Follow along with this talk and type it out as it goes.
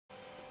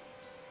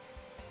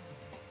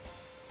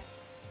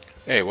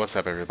Hey, what's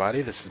up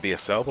everybody? This is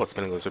BSL, Let's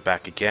Spinning Lizard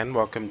back again.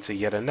 Welcome to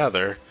yet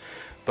another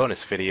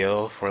bonus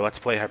video for Let's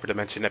Play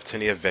Hyperdimension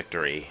Neptunia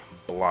Victory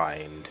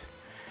Blind.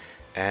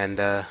 And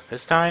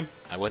this time,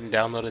 I went and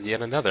downloaded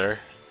yet another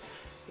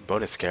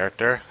bonus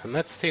character, and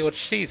let's see what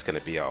she's going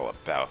to be all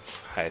about.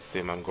 I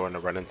assume I'm going to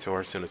run into her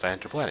as soon as I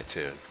enter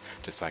Planetoon,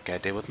 just like I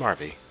did with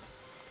Marvy.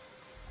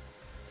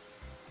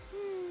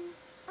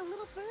 A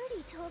little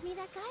birdie told me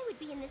that guy would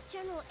be in this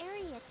general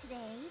area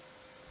today.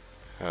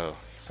 Oh,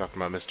 you're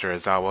talking about Mr.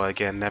 Izawa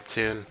again,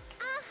 Neptune?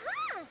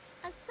 Aha!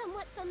 A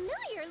somewhat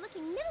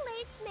familiar-looking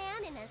middle-aged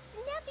man in a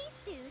snappy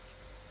suit.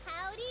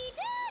 Howdy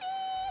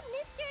doody,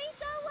 Mr.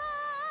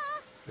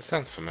 Izawa! This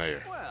sounds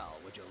familiar. Well,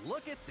 would you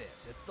look at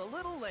this? It's the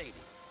little lady.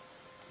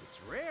 It's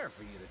rare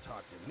for you to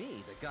talk to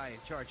me, the guy in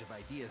charge of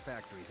Idea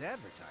Factory's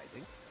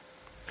advertising.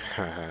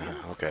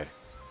 Okay.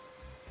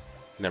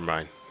 Never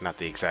mind, not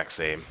the exact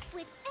same.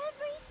 With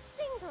every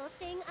single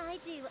thing I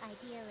do,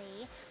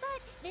 ideally.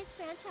 But this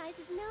franchise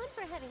is known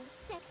for having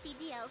sexy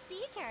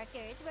DLC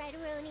characters, right,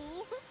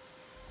 Roni?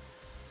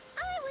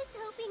 I was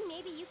hoping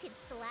maybe you could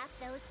slap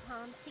those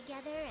palms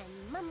together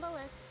and mumble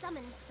a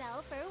summon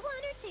spell for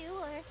one or two,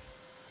 or...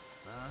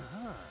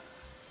 Uh-huh.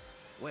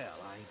 Well,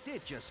 I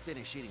did just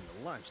finish eating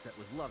the lunch that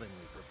was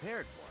lovingly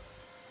prepared for me.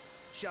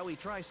 Shall we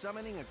try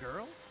summoning a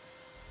girl?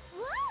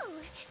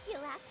 Whoa!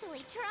 You'll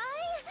actually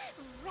try?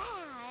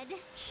 Rad!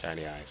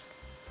 Shiny eyes.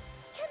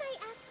 Can I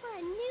ask for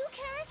a new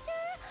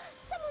character?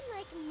 Someone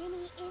like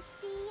Mini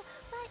Isty,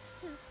 but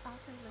who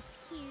also looks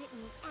cute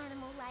and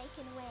animal-like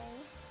in a way.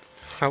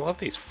 I love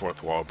these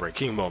fourth wall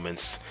breaking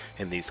moments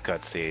in these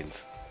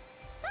cutscenes.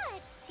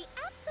 But she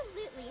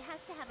absolutely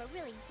has to have a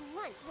really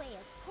blunt way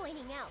of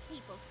pointing out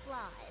people's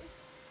flaws.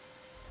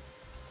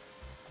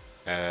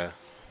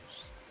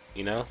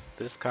 You know,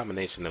 this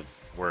combination of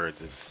words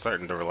is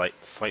starting to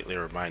slightly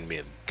remind me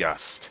of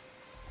Gust.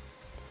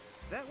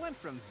 That went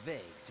from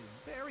vague to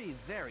very,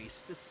 very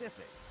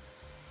specific.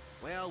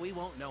 Well, we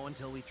won't know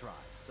until we try,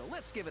 so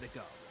let's give it a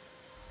go.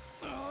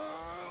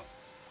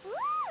 Ooh!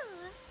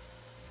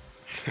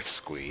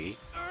 Squee.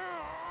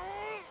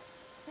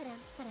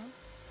 Ba-dum.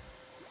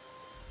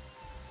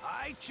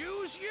 I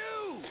choose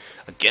you!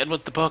 Again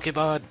with the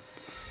Pokemon.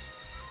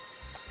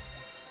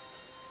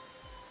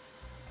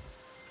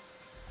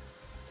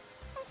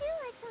 I feel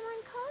like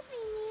someone called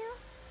me Mew.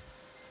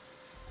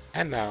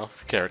 And now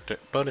for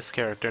bonus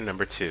character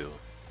number 2.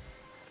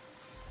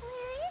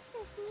 Where is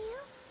this Mew?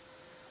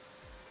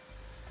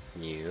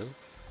 Mew.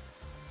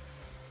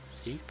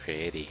 She's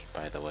pretty,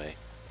 by the way.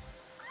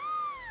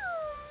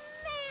 Oh,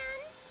 man!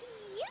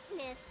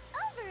 Cuteness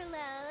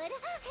overload!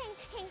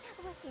 Hey,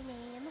 what's your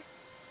name?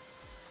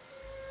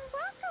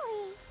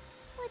 Broccoli.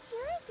 What's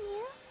yours,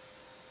 Mew?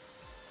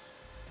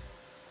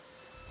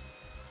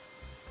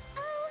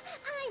 Oh,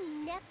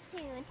 I'm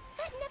Neptune.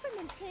 But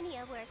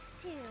Neptunia works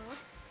too.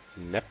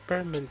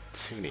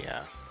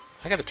 Hyperdimension.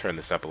 I gotta turn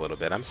this up a little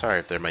bit. I'm sorry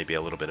if there might be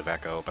a little bit of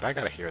echo, but I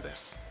gotta hear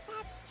this.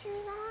 That's too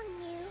long,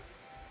 Mew.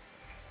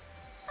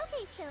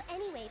 Okay, so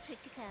anyway,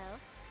 Puchiko.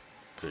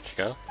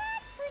 Puchiko?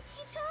 That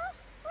Puchiko?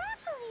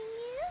 Broccoli,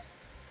 Mew.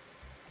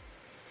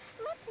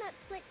 Let's not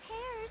split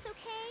pairs,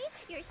 okay?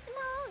 You're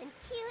small and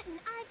cute, and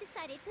I've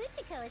decided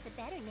Puchiko is a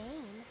better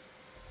name.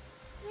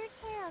 You're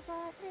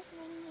terrible at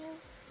listening, Mew.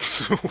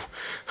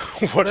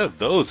 What are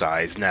those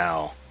eyes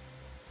now?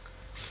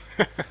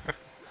 Fine.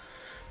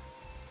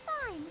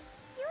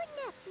 You're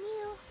Nep,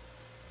 Mew.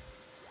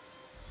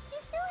 You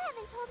still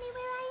haven't told me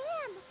where I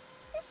am.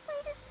 This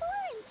place is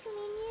foreign to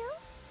me, Mew.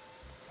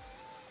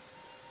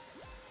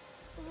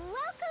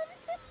 Welcome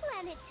to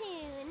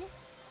Planetoon.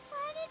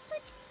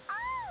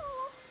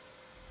 Oh!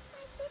 I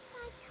bit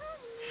my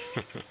tongue,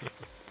 Mew.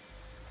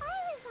 I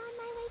was on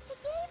my way to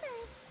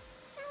Gamers.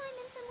 Now I'm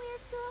in some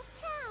weird girl's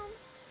town.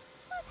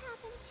 What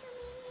happened to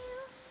me,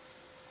 Mew?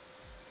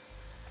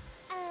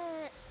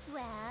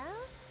 Well,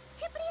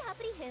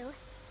 hippity-hoppity-hoo.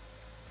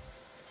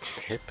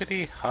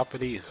 Hippity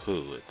hoppity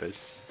hoo.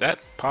 Does that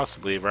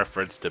possibly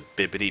reference to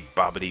Bibbidi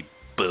Bobbidi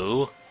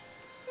Boo?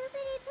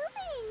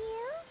 Snoopity-poopity,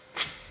 Mew.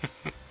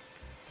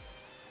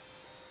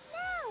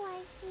 Now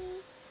I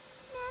see.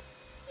 Nep,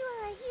 you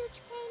are a huge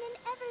pain in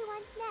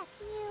everyone's neck,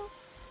 Mew.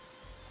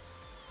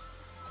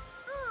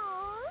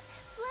 Aww,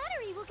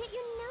 flattery will get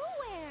you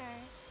nowhere.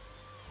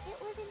 It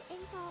was an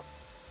insult.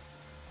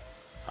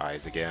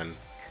 Eyes again.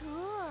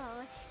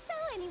 Cool. So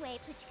anyway,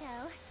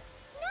 Puchiko.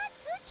 Not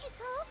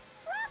Puchiko.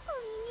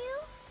 Broccoli, Mew.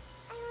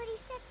 I already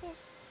said this.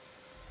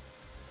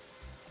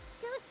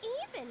 Don't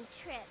even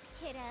trip,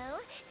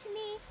 kiddo. To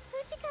me,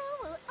 Puchiko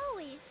will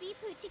always be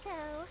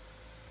Puchiko.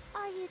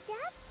 Are you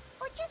deaf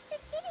or just an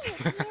idiot,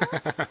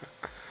 Mew?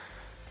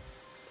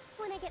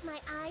 When I get my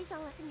eyes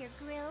all up in your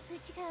grill,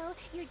 Puchiko,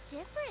 you're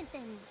different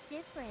than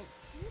different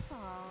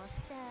people.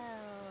 So,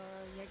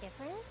 you're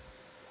different?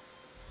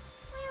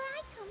 Where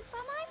I come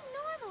from, I'm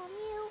normal,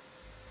 Mew.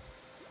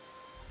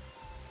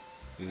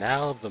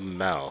 Now the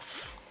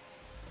mouth.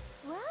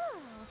 Whoa,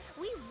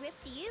 we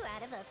ripped you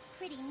out of a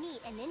pretty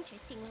neat and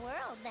interesting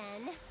world,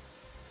 then.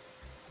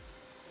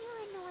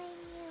 You're annoying,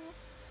 Mew.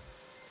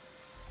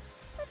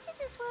 But Since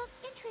this world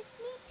interests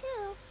me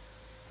too,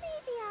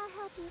 maybe I'll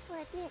help you for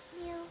a bit,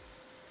 Mew.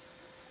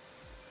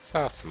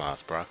 Sauce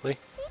moss, broccoli.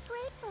 Be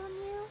grateful,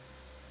 Mew.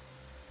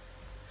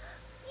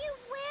 You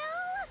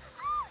will?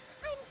 Oh,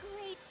 I'm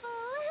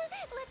grateful.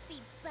 Let's be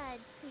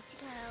buds,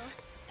 Puchiko.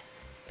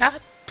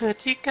 Not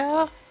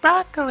Puchiko,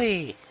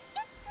 broccoli.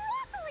 It's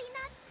broccoli,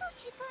 not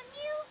Puchiko,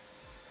 Mew.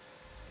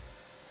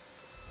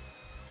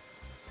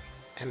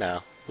 And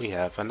now we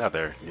have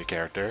another new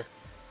character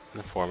in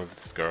the form of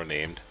this girl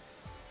named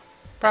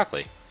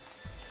Broccoli.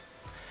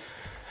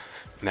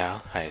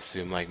 Now, I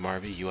assume, like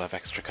Marvy, you have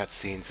extra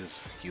cutscenes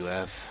as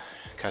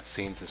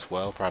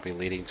well, probably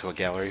leading to a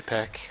gallery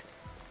pick.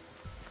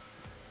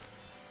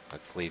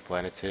 Let's leave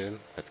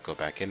Planetoon. Let's go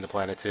back into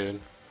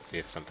Planetoon. See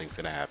if something's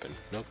gonna happen.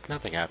 Nope,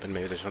 nothing happened.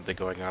 Maybe there's something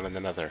going on in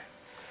another.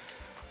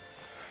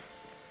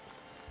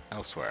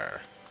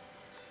 Elsewhere.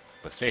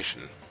 The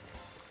station.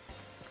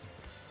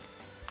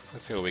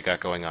 Let's see what we got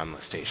going on in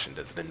the station.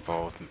 Does it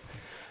involve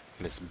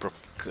Miss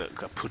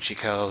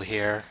Puchiko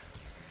here?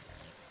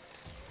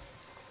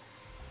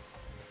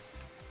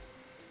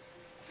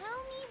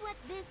 Tell me what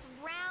this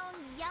round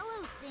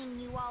yellow thing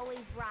you always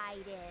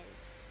ride is.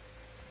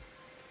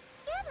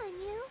 Gemma,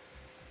 Mew.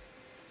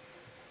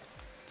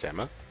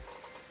 Gemma?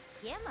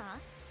 Gemma?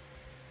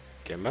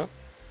 Gemma?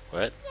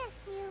 What? Yes,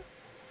 Mew.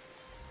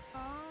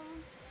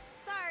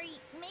 Sorry,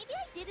 maybe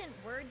I didn't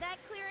word that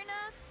clear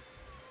enough.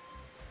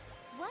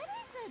 What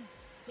is a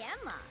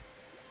Gemma?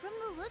 From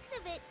the looks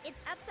of it,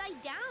 it's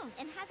upside down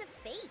and has a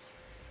face.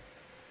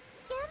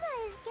 Gemma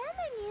is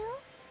Gemma, Mew.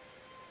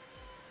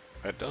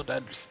 I don't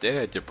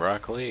understand you,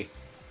 Broccoli.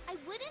 I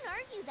wouldn't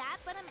argue that,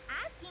 but I'm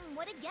asking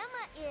what a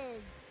Gemma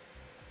is.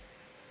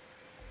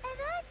 And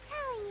I'm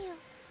telling you,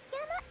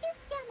 Gemma is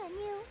Gemma,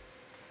 Mew.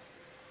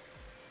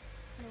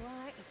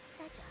 Noir is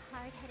such a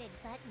hard-headed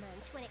butt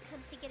munch when it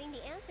comes to getting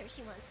the answer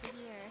she wants to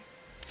hear.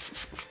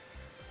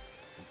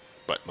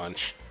 Butt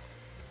munch.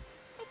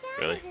 I gathered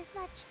Really? as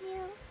much,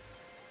 Mew.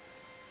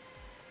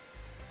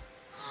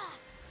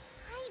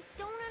 I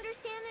don't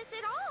understand this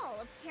at all,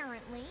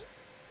 apparently.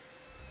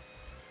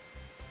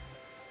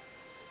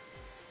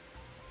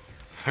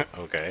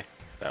 Okay,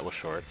 that was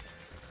short.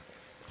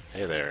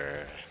 Hey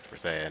there, we're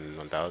saying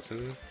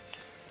 1000.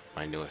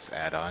 My newest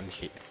add-on,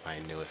 my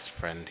newest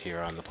friend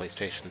here on the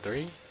PlayStation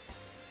 3.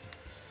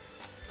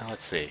 Now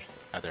let's see,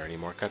 are there any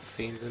more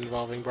cutscenes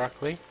involving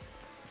Broccoli?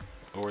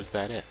 Or is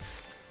that it?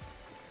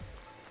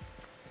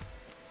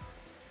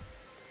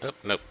 Oh,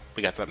 nope,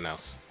 we got something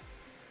else.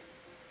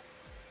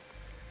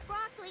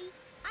 Broccoli,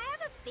 I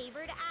have a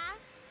favor to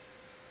ask.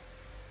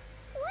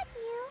 What,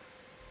 Mew?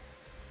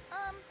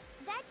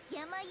 That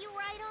Gemma you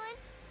ride on,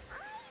 I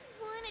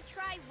want to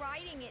try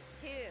riding it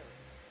too.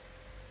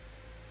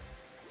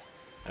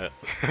 Hey,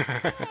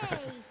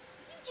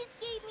 you just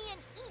gave me an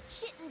eat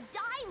shit and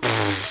die look,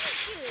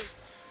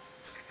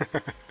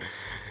 didn't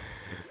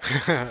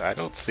you? I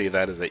don't see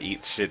that as a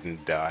eat shit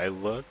and die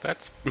look.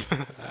 That's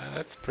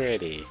that's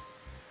pretty.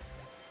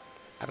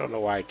 I don't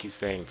know why I keep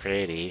saying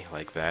pretty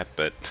like that,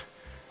 but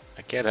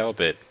I can't help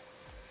it.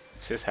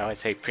 It's just how I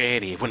say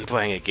pretty when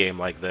playing a game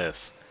like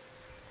this.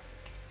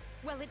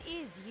 Well, it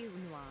is you,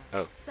 Noir.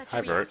 Oh, Such a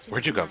hi Vert. reaction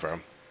Where'd is you come natural.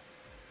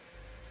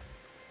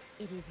 from?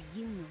 It is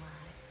you,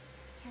 Noir.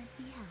 Can't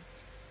be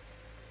helped.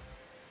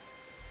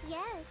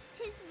 Yes,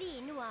 'tis thee,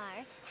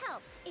 Noir.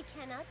 Helped it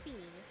cannot be.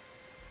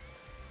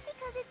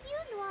 Because it's you,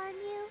 Noir,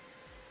 Mew.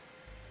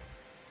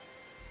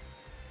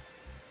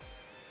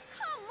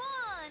 Come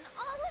on,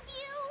 all of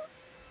you!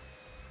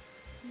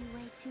 You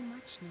weigh too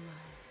much,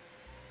 Noir.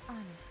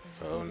 Honestly,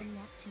 Phone. even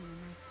Neptune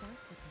and myself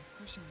would be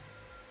pushing it.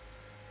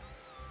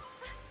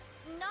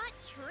 Not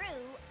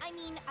true. I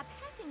mean, a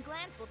passing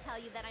glance will tell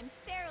you that I'm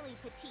fairly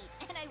petite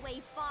and I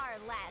weigh far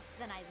less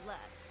than I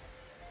look.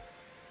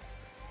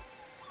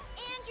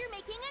 And you're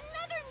making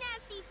another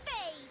nasty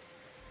face!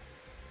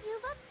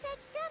 You've upset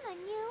Gemma,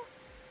 Mew.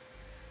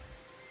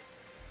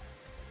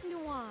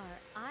 Noir,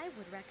 I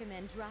would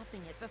recommend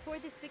dropping it before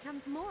this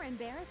becomes more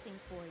embarrassing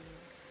for you.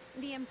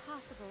 The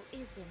impossible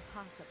is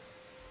impossible.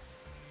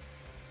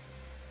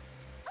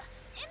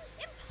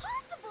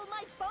 Impossible,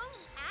 my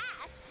bony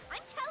ass!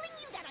 I'm telling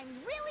you that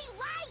I'm really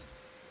light!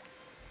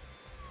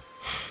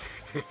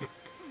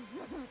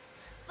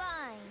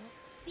 Fine,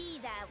 be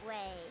that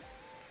way.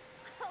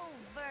 Oh,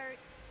 Bert,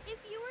 if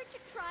you were to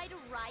try to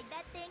ride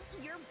that thing,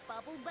 your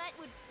bubble butt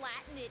would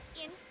flatten it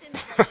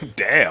instantly.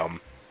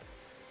 Damn.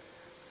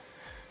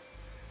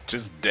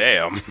 Just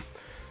damn.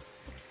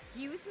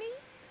 Excuse me?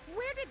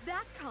 Where did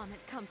that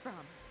comment come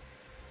from?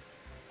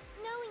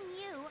 Knowing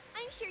you,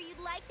 I'm sure you'd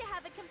like to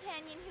have a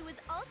companion who is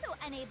also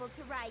unable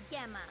to ride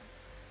Gemma.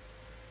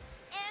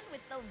 And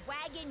with the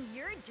wagon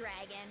you're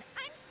dragging,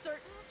 I'm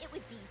certain it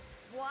would be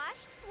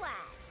squashed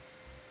flat.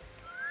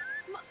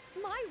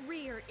 My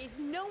rear is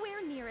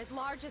nowhere near as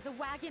large as a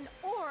wagon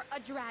or a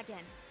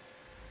dragon.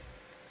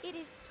 It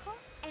is tall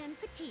and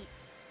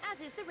petite, as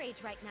is the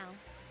rage right now.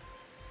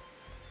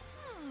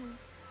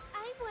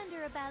 I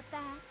wonder about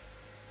that.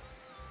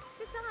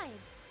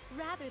 Besides,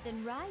 rather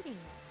than riding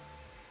it,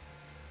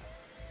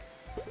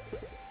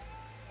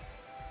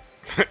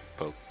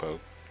 Poke,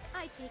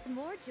 take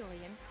more joy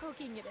in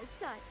poking it as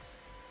such.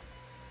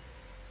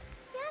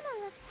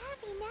 Yama looks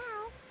happy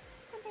now,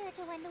 compared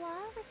to when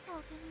Noir was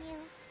talking Mew.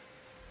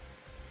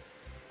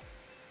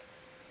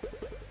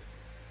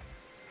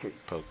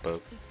 Poke,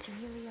 poke. It's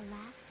really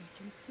elastic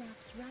and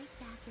snaps right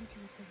back into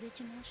its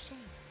original shape.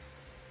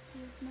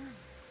 Feels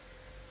nice.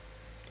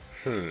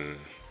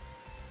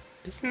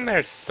 Isn't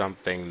there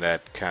something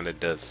that kind of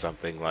does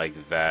something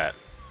like that?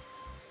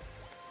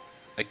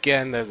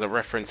 Again, there's a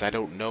reference I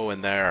don't know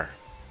in there.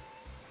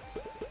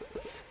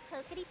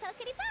 Pokety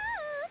pokety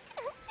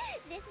poke!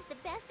 This is the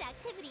best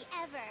activity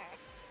ever.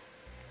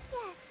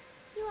 Yes,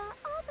 you are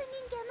all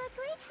bringing Gemma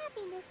great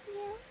happiness,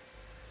 Mew.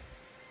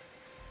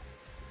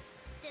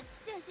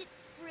 Does it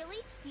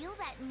really feel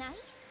that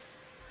nice?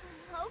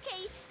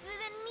 Okay,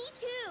 then me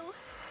too.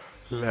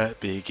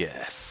 Let me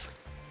guess.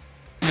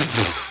 Come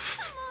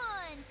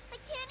on! I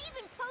can't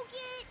even poke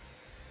it!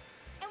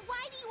 And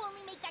why do you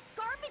only make that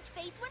garbage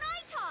face when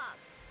I talk?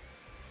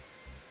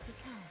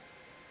 Because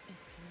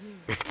it's you.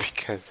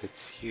 Because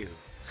it's you.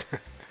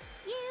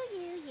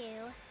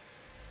 You.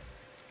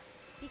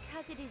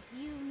 Because it is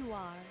you,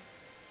 Noir.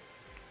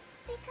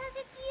 Because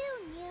it's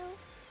you, Mew.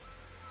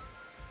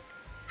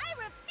 I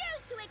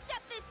refuse to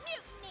accept this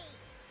mutiny!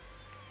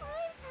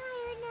 I'm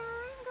tired now.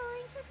 I'm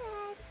going to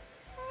bed.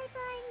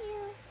 Bye-bye,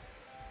 Mew.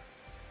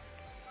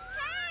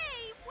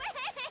 Hey! Wait!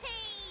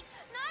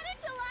 Not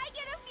until I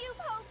get a few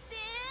pokes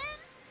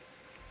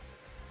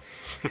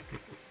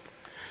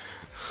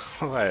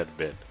in! Well, I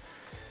admit,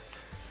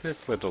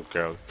 this little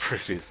girl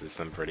produces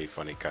some pretty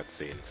funny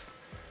cutscenes.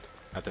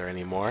 Are there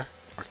any more?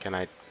 Or can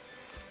I...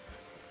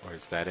 Or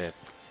is that it?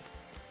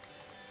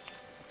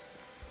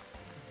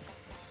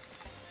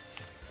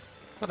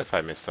 What if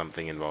I miss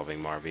something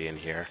involving Marvy in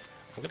here?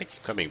 I'm gonna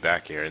keep coming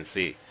back here and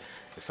see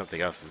if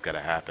something else is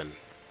gonna happen.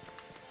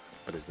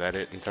 But is that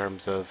it in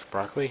terms of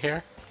Broccoli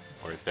here?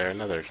 Or is there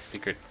another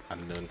secret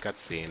unknown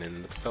cutscene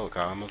in the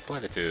Silicon of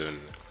Platitude?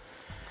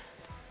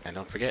 And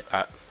don't forget,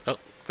 oh,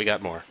 we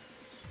got more.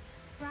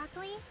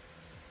 Broccoli,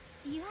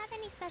 do you have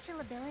any special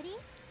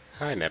abilities?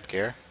 Hi,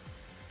 Nepgear.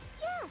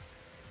 Yes,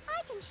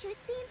 I can shoot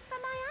beams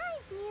from my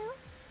eyes, Mew.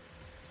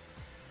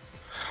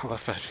 I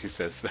love how she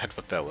says that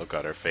with that look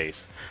on her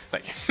face.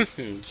 Like,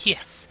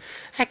 yes,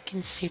 I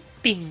can shoot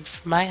beams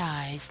from my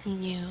eyes,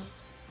 Mew.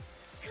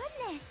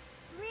 Goodness,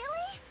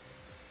 really?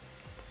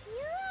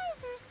 Your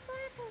eyes are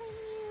sparkling,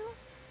 Mew.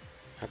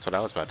 That's what I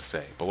was about to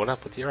say. But what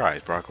up with your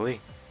eyes, Broccoli?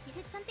 Is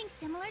it something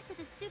similar to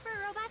the super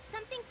robot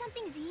something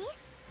something Z?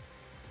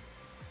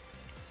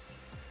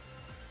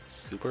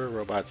 Super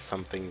Robot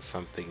something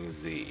something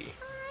Z.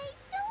 I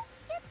don't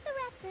get the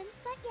reference,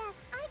 but yes,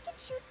 I can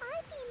shoot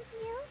eye beams,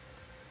 Mew.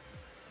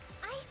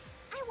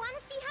 I want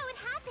to see how it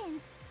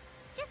happens.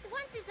 Just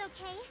once is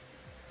okay.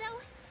 So,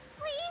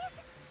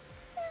 please?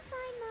 If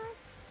I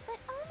must, but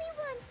only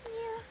once,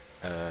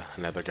 Mew.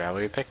 Another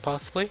gallery pick,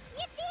 possibly?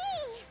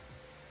 Yippee!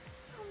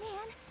 Oh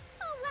man.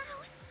 Oh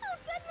wow. Oh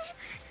goodness.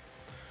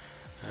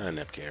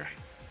 Nepgear.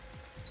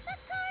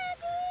 Sakura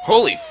beam!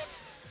 Holy f...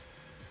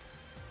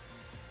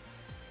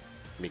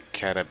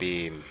 Mikata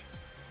Beam.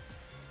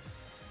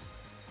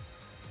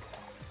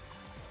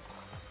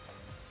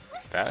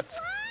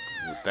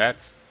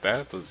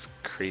 That was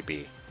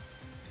creepy.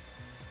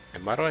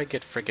 And why do I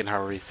get freaking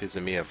Haruhi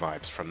Suzumiya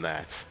vibes from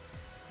that?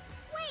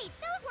 Wait,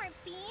 those weren't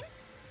beams.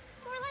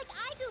 More like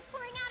eye goo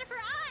pouring out of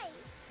her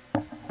eyes.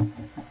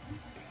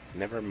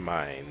 Never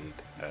mind.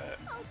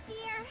 Oh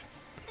dear.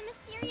 The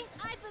mysterious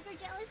eye booger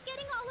gel is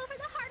getting all over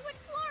the hardwood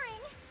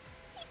flooring.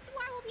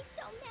 Iswar will be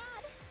so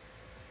mad.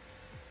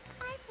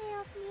 I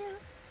failed, Mew.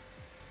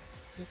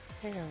 You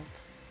failed.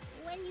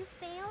 When you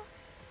fail,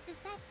 does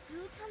that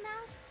goo come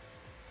out?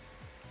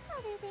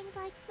 Other things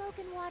like smoke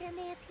and water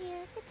may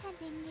appear,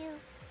 depending, Mew.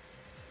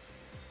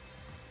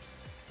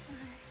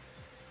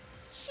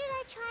 Should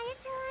I try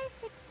it till I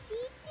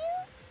succeed,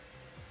 Mew?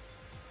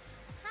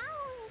 How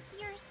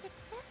is your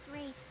success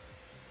rate?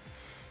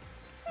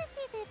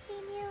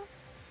 50-50, Mew.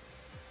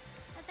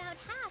 About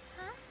half,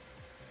 huh?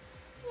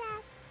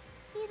 Yes.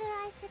 Either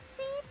I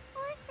succeed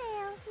or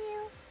fail,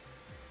 Mew.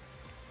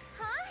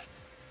 Huh?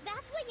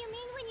 That's what you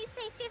mean when you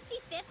say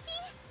 50-50?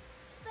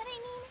 But I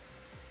mean,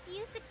 do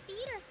you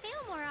succeed or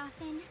fail more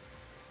often?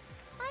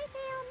 I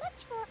fail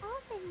much more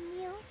often,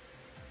 Mew.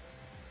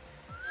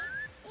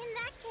 In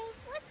that case,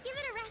 let's give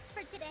it a rest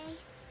for today.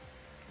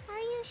 Are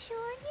you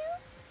sure, Mew?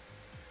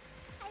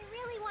 I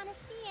really want to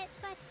see it,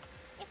 but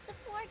if the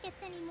floor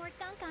gets any more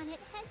gunk on it,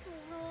 heads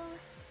will roll.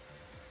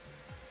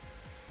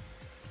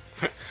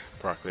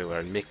 Broccoli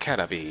learned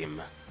Mikata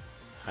Beam.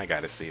 I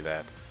gotta see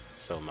that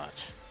so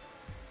much.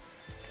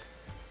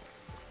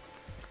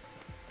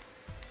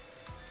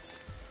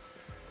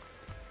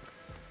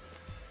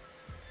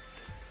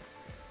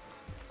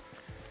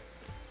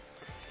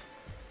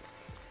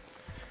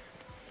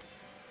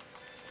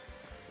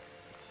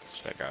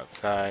 Check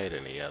outside,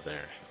 any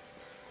other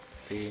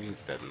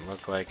scenes? Doesn't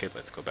look like it.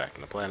 Let's go back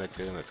into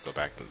Planetune. Let's go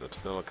back to the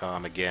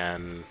Silicon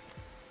again.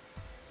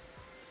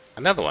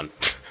 Another one.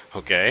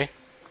 Okay.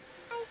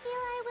 I feel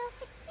I will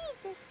succeed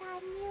this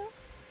time, Mew.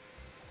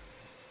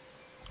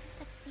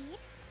 succeed.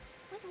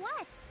 With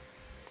what?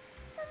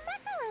 The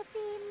Mechara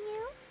beam,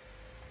 Mew.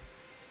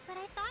 But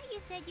I thought you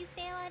said you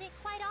fail at it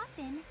quite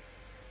often.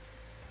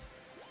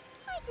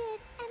 I did,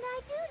 and I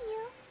do,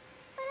 Mew.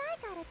 But I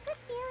got a good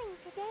feeling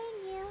today,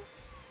 Mew.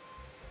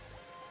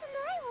 And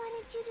I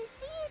wanted you to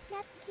see it,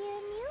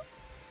 Nepgear, Mew.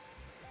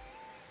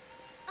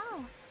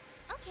 Oh,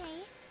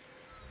 okay.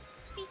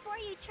 Before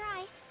you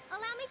try,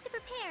 allow me to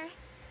prepare.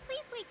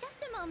 Please wait just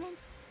a moment.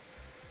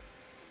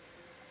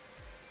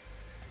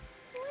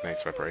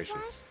 Nice preparation.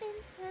 What is this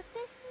Washbin's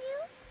purpose, Mew?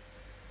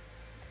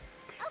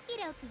 Okie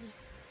dokie.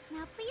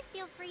 Now please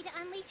feel free to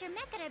unleash your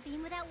Mechara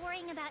beam without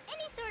worrying about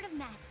any sort of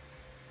mess.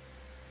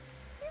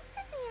 You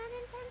can be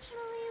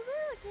unintentionally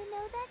rude, you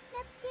know that,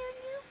 Nepgear,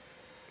 Mew?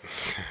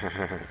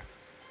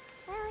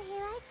 Well,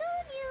 here I go,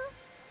 Mew.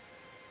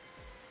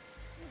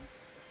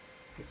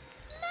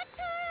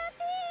 Mechara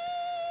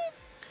beam!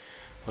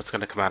 What's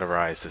gonna come out of her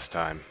eyes this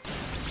time?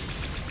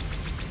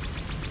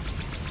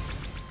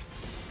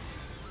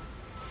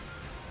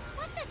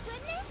 What the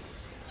goodness?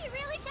 She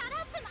really shot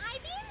out some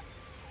I-beams?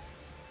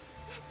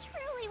 That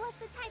truly was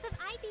the type of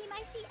I-beam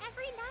I see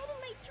every night in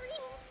my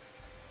dreams.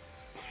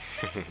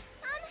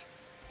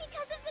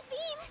 Because of the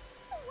beam,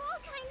 the wall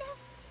kind of...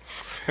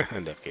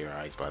 Enough gave her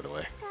eyes, by the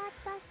way. Got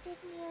busted,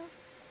 Mew.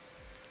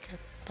 Get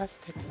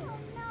busted. Oh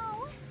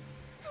no!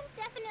 I'm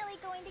definitely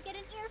going to get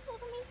an earful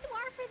from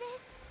Histoire for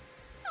this.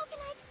 How can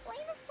I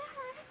explain this to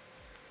her?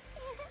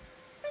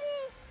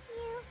 Please,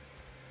 Mew.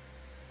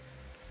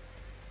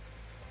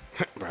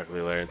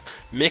 Broccoli learns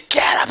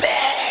Mechara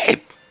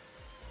Beam!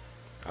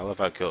 I love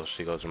how cool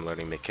she goes from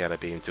learning Mechara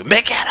Beam to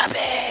Mechara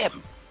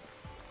Beam!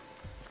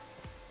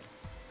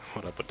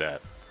 What up with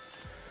that?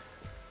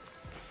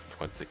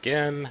 Once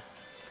again,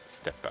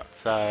 step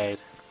outside.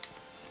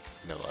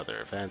 No other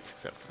events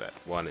except for that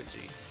one in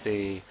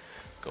GC.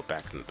 Go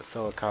back into the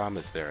Silicom.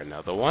 Is there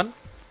another one?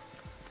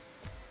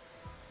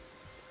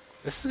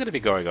 This is going to be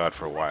going on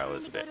for a while,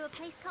 isn't it? Go to a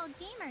place called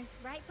Gamers,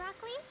 right,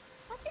 Broccoli?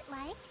 What's it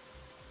like?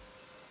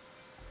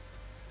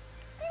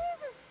 It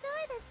is a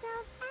store that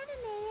sells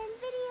anime and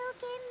video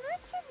game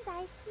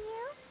merchandise,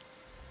 Mew.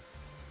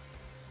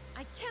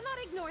 I cannot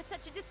ignore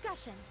such a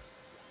discussion.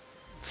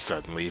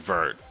 Suddenly,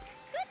 Vert.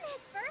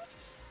 Goodness, Bert!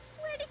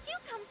 Where did you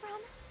come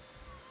from?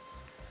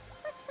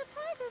 Such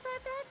surprises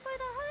are bad for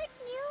the heart,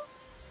 Mew.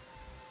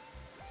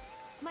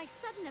 My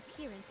sudden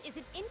appearance is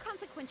an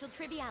inconsequential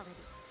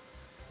triviality.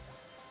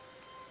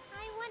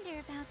 I wonder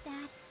about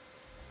that.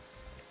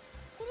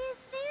 It is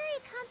very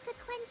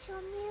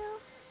consequential, Mew.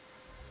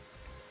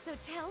 So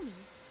tell me,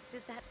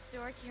 does that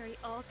store carry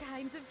all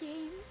kinds of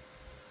games?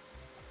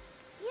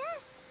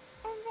 Yes,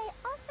 and they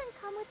often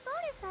come with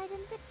bonus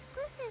items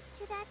exclusive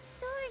to that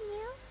store,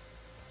 Mew.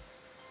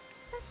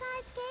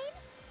 Besides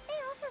games, they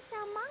also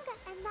sell manga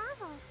and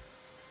novels.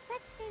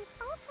 Such things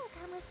also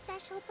come with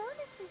special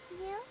bonuses,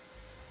 Mew.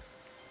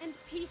 And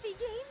PC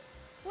games?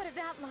 What of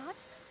that lot?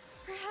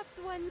 Perhaps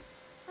ones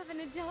of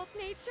an adult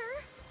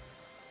nature?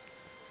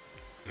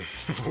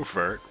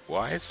 Vert,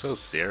 why so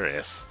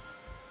serious?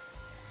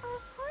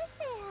 Of course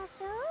they have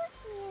those,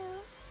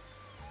 Mew.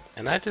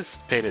 And I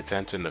just paid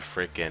attention to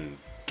frickin'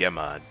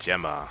 Gemma.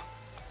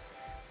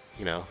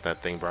 You know,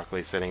 that thing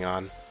Broccoli's sitting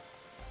on?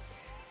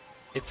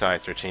 Its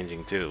eyes are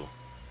changing too.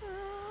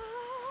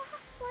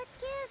 What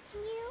gives,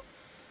 Mew?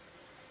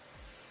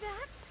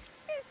 That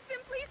is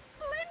simply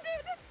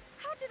splendid!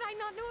 How did I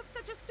not know of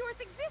such a store's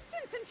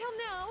existence until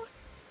now?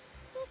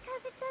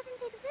 Because it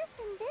doesn't exist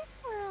in this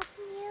world,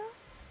 Mew.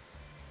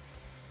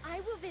 I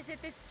will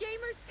visit this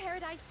gamer's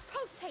paradise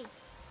post-haste.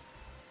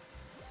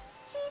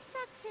 She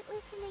sucks at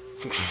listening,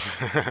 Mew.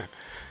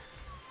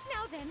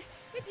 Now then,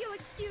 if you'll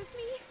excuse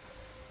me.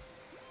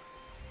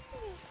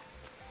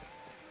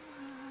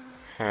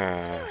 She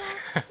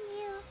asked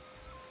Mew.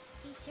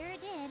 She sure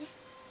did.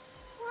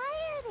 Why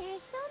are there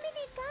so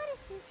many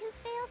goddesses who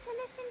fail to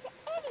listen to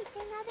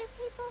anything other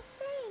people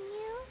say,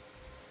 Mew?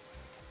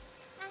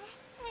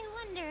 I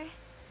wonder.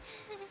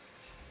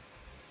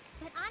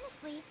 But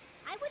honestly,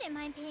 I wouldn't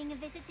mind paying a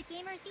visit to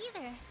Gamers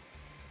either.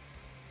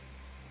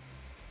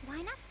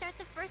 Why not start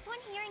the first one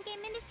here in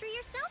game industry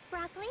yourself,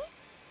 Broccoli?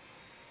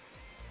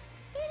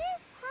 It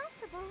is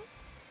possible.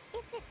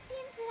 If it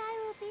seems that I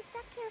will be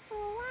stuck here for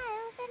a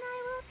while, then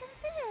I will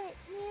consider it,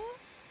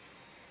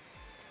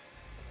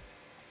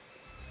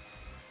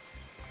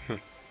 Mew.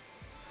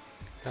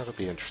 That'll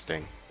be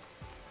interesting.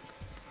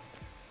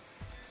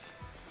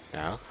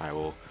 Now, I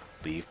will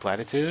leave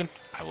Platitude.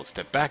 I will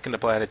step back into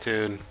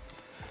Platitude.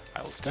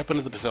 I will step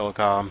into the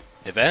Basilicom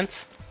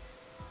event.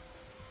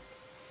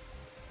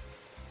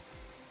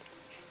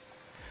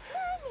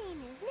 My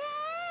name is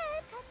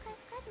Nap. Clap, clap,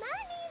 clap.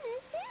 My name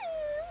is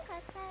Toon.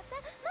 Clap, clap,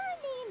 clap. My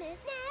name is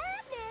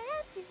Nap.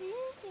 Nap,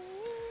 Toon,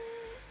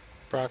 Toon.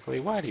 Broccoli,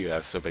 why do you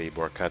have so many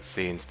more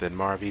cutscenes than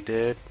Marvy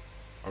did?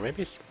 Or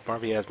maybe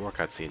Marvy has more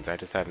cutscenes, I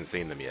just haven't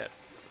seen them yet.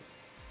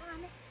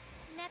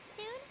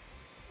 Neptune?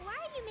 Why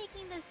are you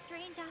making those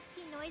strange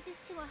off-key noises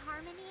to a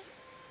harmony?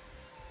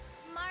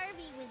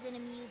 Marvy was in a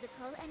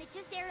musical, and it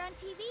just aired on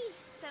TV,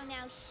 so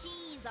now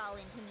she's all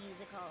into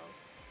musicals.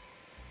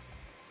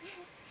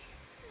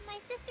 My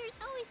sister's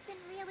always been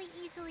really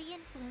easily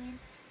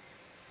influenced.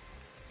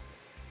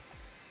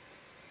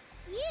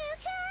 You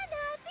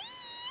cannot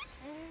beat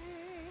her,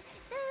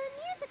 the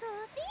musical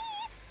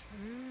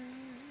theater.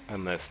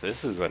 Unless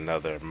this is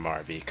another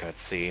Marvy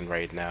cutscene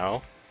right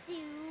now.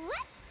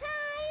 Duet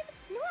time,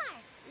 noir.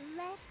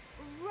 Let's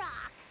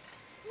rock.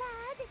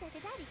 La da da da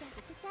da da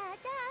da da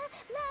da.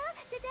 La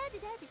da da da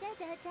da da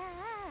da da.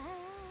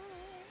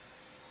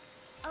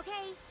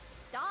 Okay,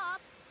 stop.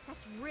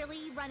 That's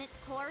really run its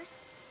course.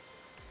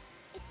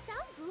 It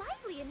sounds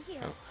lively in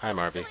here. Oh, hi,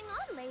 Marvy. What's going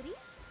on, ladies?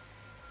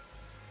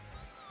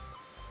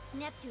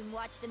 Neptune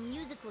watched the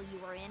musical you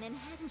were in and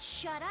hasn't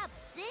shut up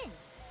since.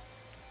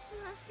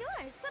 Well,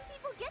 sure, some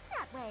people get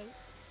that way.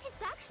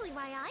 It's actually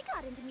why I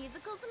got into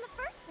musicals in the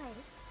first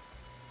place.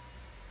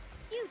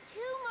 You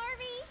too,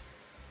 Marvy?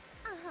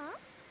 Uh-huh.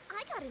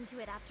 I got into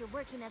it after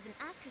working as an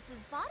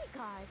actress's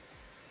bodyguard.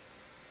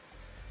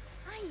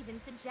 I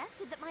even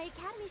suggested that my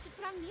academy should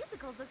put on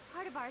musicals as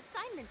part of our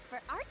assignments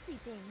for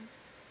artsy things.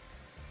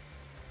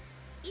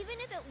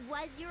 Even if it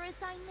was your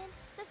assignment,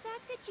 the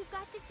fact that you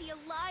got to see a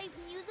live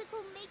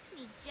musical makes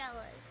me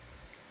jealous.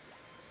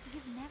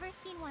 You've never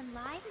seen one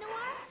live,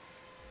 Noir?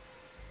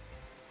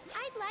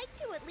 I'd like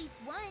to at least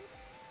once,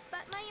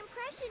 but my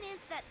impression is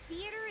that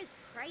theater is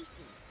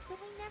pricey, so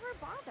I never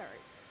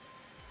bothered.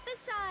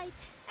 Besides,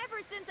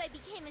 ever since I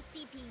became a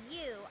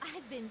CPU,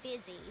 I've been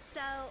busy,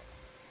 so...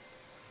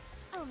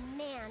 Oh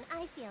man,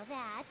 I feel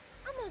that.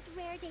 On those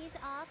rare days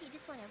off, you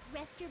just want to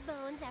rest your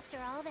bones after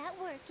all that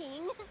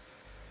working.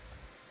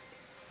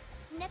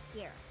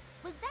 Nepgear,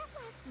 was that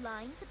last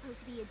line supposed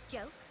to be a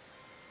joke?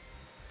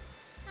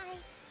 I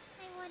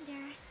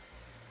wonder.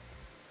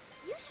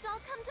 You should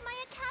all come to my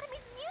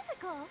academy's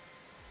musical!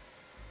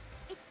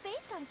 It's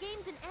based on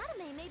games and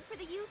anime made for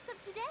the youth of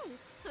today,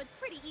 so it's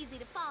pretty easy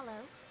to follow.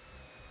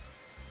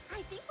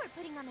 I think we're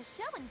putting on a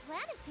show in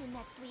Planitude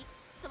next week,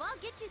 so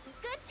I'll get you some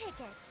good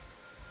tickets.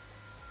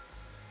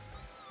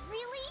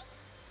 Really?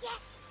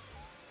 Yes!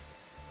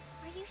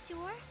 Are you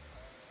sure?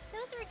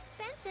 Those are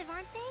expensive,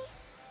 aren't they?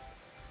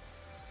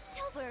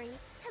 Don't worry,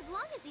 as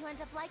long as you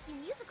end up liking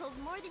musicals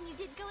more than you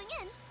did going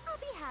in, I'll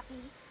be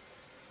happy.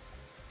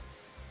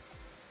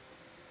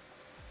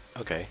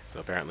 Okay, so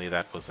apparently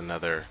that was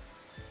another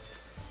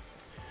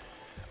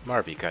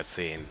Marvy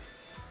cutscene.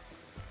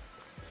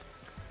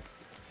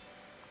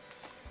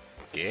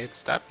 Kid,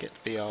 stop getting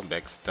me all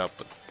mixed up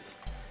with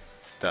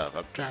stuff.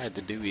 I'm trying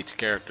to do each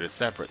character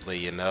separately,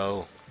 you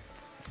know.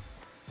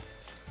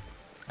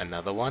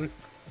 Another one?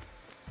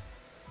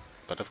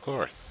 But of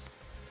course.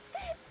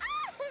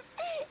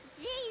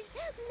 Jeez,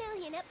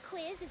 Million Up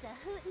quiz is a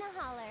hoot and a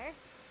holler.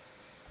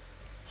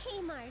 Hey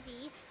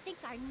Marvy, think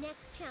our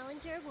next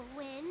challenger will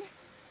win?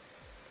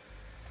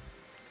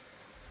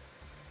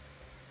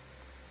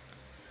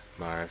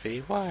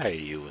 Marvy, why are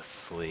you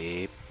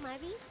asleep?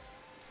 Marvy?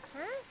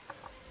 Huh?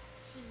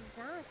 She's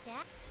on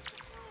deck.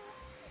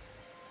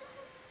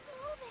 Don't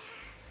go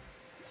there.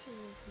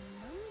 She's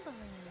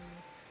mumbling.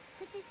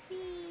 Could this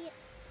be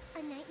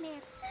a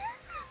nightmare?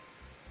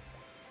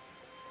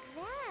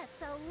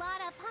 That's a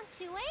lot of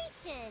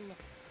punctuation.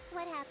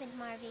 What happened,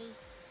 Marvy?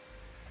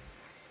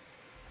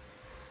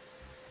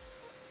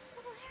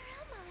 Where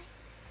am I?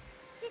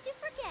 Did you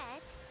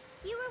forget?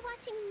 You were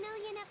watching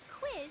Million Up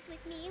quiz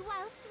with me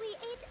whilst we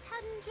ate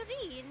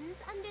tangerines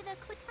under the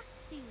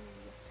kotatsu.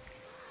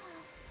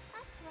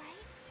 That's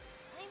right.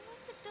 I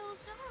must have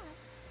dozed off.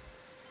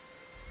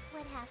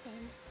 What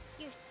happened?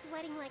 You're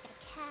sweating like a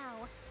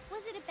cow.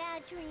 Was it a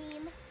bad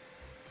dream?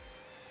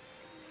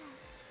 Yes.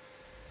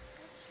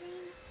 A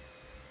dream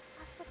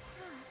of the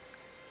past.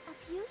 A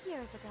few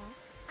years ago,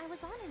 I was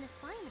on an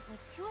assignment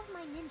with two of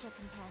my ninja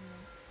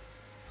companions.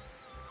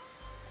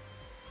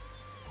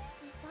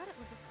 We thought it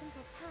was a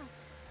simple task,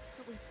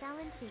 but we fell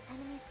into the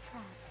enemy's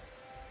trap.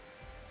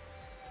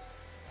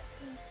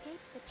 We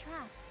escaped the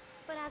trap,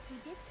 but as we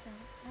did so,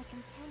 my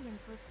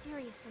companions were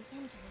seriously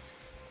injured.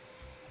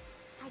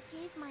 I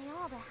gave my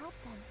all to help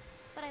them,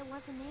 but I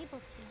wasn't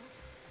able to.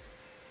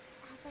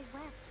 As I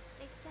wept,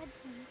 they said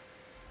to me,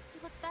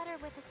 "You look better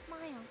with a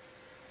smile,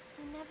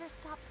 so never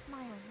stop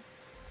smiling."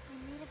 I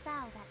made a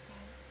vow that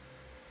day,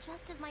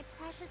 just as my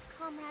precious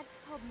comrades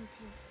told me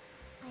to.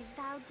 I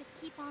vowed to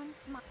keep on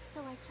smiling,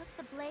 so I took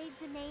the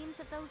blades and names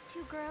of those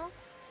two girls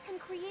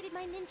and created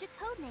my ninja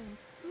codename,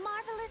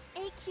 Marvelous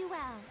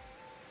AQL.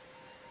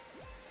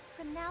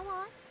 From now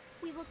on,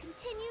 we will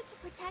continue to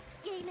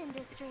protect game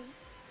industry.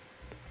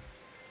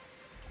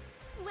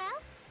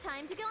 Well,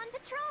 time to go on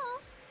patrol.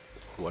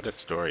 What a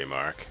story,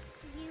 Mark.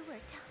 You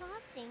were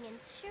tossing and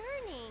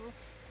churning,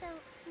 so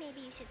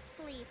maybe you should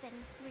sleep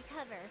and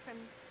recover from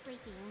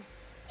sleeping.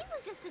 It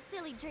was just a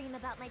silly dream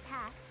about my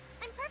past.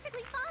 I'm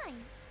perfectly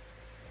fine.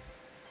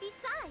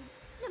 Besides,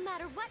 no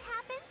matter what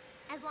happens,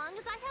 as long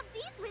as I have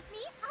these with me,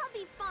 I'll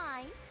be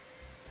fine.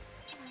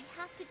 And I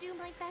have to do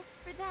my best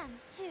for them,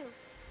 too.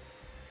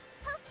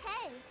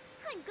 Okay,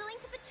 I'm going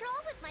to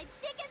patrol with my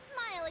biggest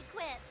smile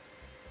equipped.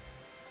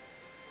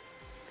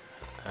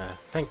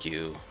 Thank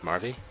you,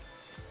 Marvy.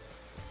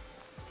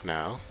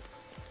 Now,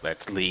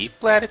 let's leave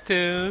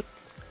Platitude.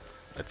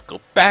 Let's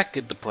go back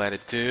into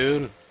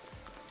Planetoon.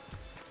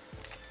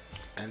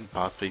 And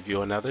possibly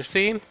view another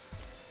scene?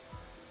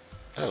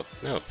 Oh,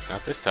 no,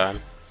 not this time.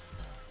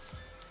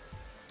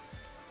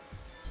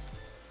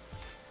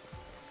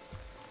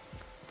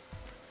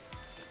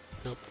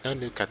 Nope, no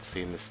new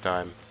cutscene this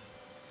time.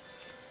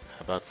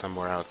 How about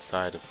somewhere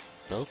outside of...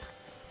 Nope.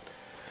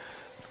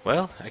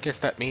 Well, I guess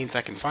that means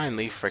I can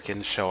finally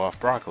frickin' show off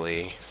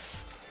Broccoli.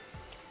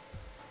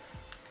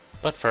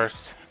 But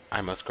first,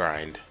 I must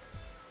grind.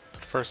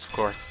 But first, of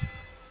course,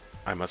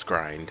 I must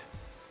grind.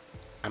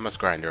 I must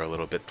grind her a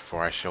little bit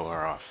before I show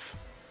her off.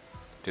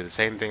 Do the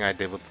same thing I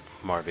did with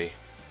Marvy.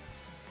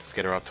 Just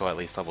get her up to at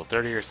least level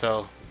 30 or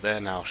so,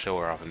 then I'll show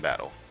her off in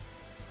battle.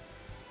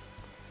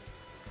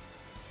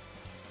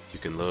 You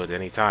can load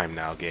any time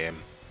now,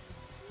 game.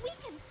 We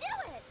can do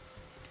it!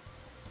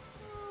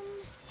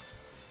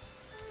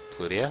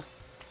 Plutia,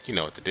 you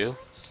know what to do.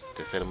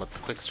 Just hit them with the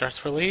quick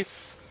stress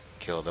release,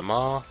 kill them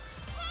all.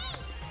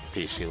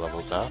 Peachy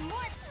levels up,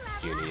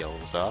 Uni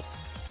levels up,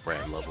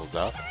 Ram levels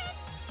up,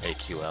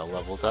 AQL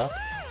levels up,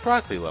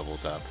 Broccoli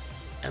levels up,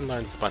 and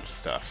learns a bunch of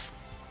stuff.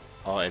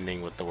 All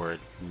ending with the word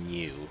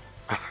new.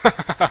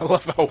 I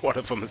love how one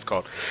of them is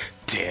called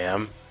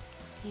damn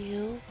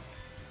you.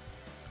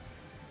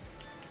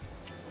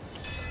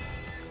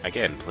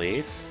 Again,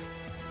 please.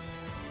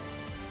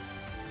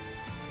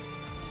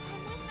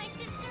 I'm with my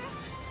sister.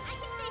 I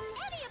can face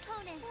any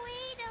opponent.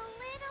 Wait a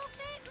little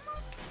bit more.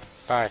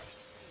 Bye.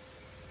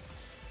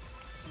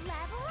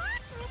 Level up,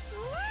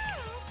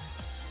 blast.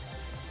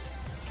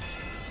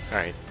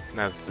 Alright,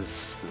 now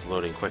this is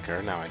loading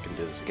quicker. Now I can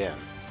do this again.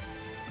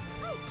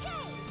 Okay,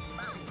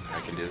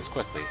 I can do this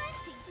quickly.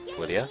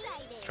 Lydia,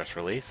 stress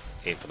release,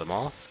 aim for them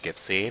all, skip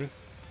scene,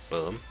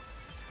 boom,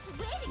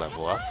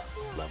 level up,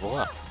 level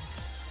up.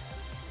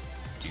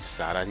 You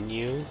sat on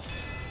you.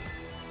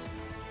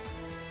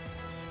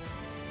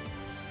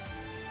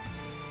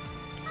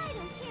 I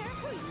don't care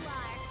who you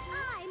are.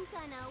 I'm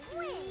gonna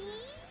win.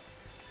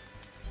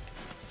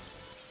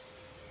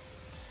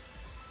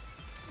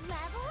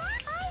 Level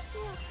up. I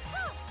feel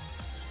tough.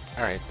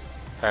 Alright,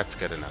 that's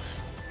good enough.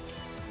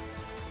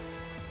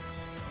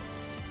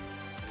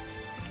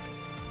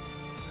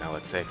 Now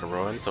let's take a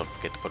ruin. Don't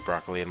forget to put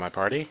Broccoli in my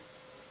party.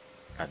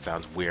 That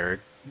sounds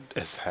weird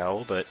as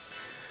hell, but...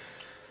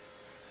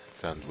 It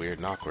sounds weird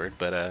and awkward,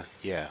 but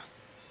yeah.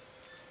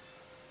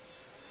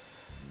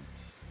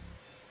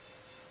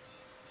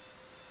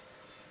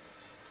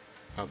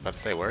 I was about to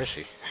say, where is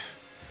she?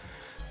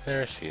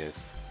 There she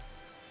is.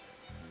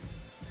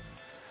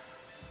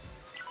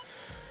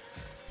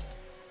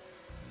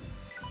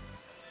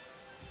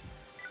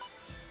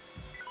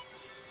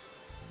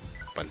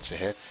 Bunch of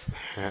hits.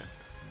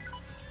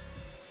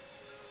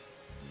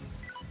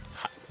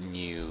 Hot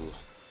new.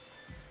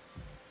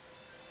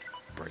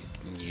 Break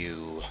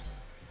new.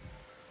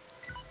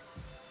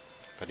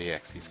 But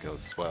EXE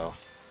skills as well.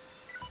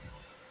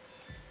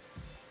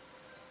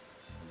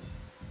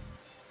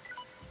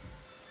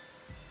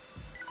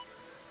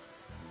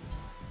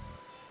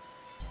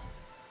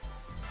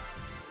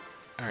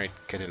 Alright,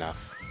 good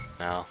enough.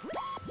 Now,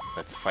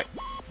 let's fight.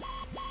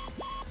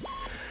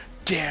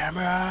 Damn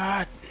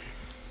it!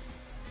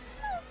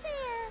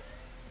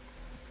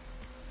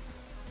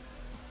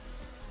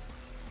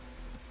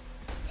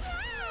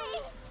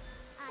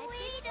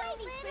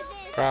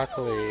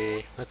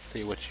 Broccoli, let's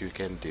see what you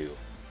can do.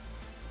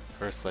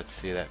 First, let's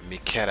see that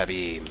Miketa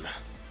beam.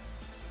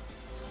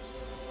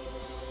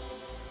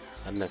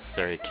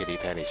 Unnecessary kitty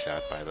penny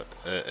shot by the...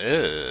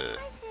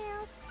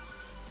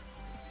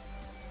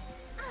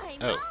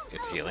 Oh,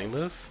 it's healing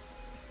move?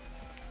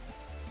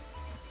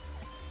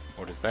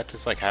 Or does that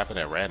just like happen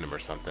at random or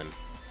something?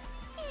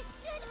 It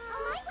should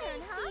always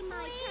be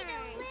my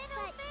turn,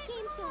 but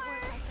games don't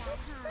work like that,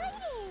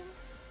 exciting.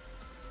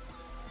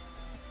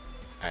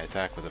 I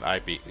attack with an I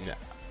beat.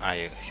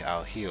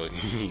 I'll heal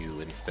you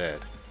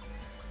instead.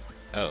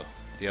 Oh,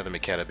 the other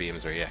Miketa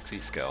beams are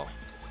EXE skill.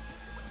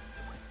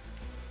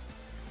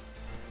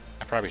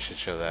 I probably should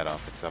show that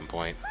off at some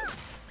point.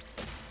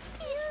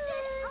 It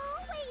should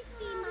always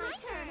be my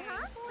turn,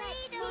 huh?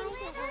 Wait a little.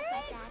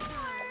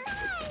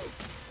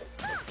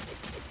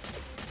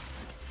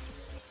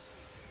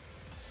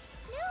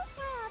 No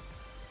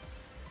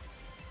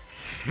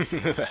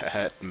problem.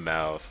 That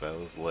mouth,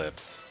 those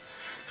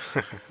lips.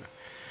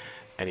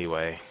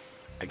 Anyway,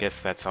 I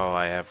guess that's all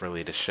I have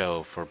really to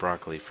show for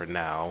Broccoli for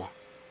now.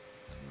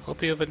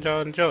 Hope you've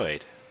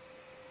enjoyed.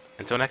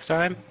 Until next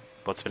time,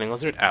 Blood Spinning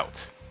Lizard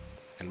out.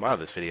 And wow,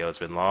 this video has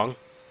been long.